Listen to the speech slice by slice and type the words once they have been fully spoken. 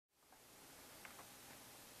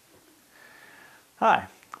Hi,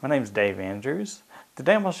 my name is Dave Andrews.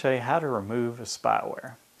 Today I'm going to show you how to remove a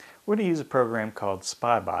spyware. We're going to use a program called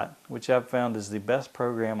Spybot, which I've found is the best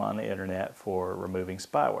program on the internet for removing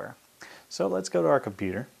spyware. So let's go to our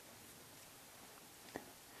computer.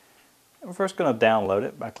 We're first going to download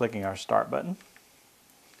it by clicking our Start button.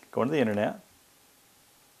 Go to the internet.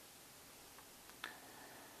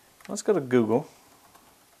 Let's go to Google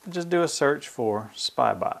and just do a search for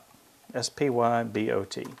Spybot.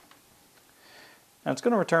 S-P-Y-B-O-T. Now it's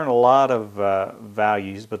going to return a lot of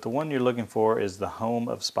values, but the one you're looking for is the home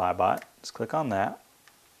of Spybot. Let's click on that,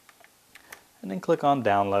 and then click on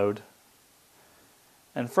Download.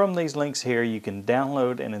 And from these links here, you can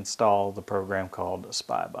download and install the program called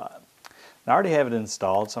Spybot. Now, I already have it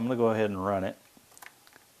installed, so I'm going to go ahead and run it.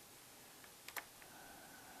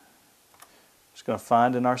 Just going to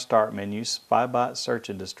find in our Start menu Spybot Search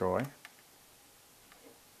and Destroy.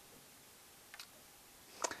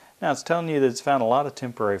 Now it's telling you that it's found a lot of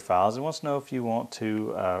temporary files. It wants to know if you want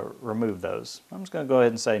to remove those. I'm just going to go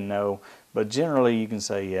ahead and say no, but generally you can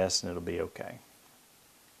say yes and it'll be okay.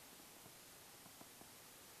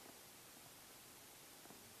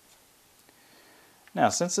 Now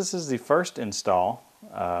since this is the first install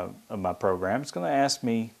of my program, it's going to ask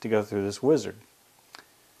me to go through this wizard.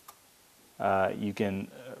 You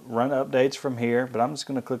can run updates from here, but I'm just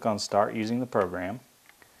going to click on Start using the program.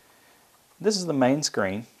 This is the main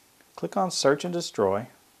screen. Click on Search and Destroy,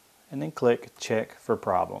 and then click Check for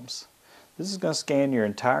Problems. This is going to scan your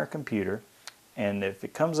entire computer, and if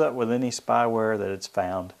it comes up with any spyware that it's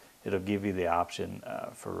found, it'll give you the option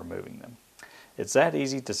for removing them. It's that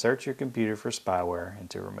easy to search your computer for spyware and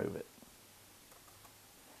to remove it.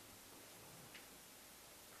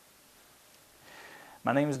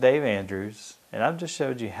 My name is Dave Andrews, and I've just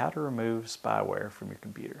showed you how to remove spyware from your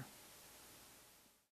computer.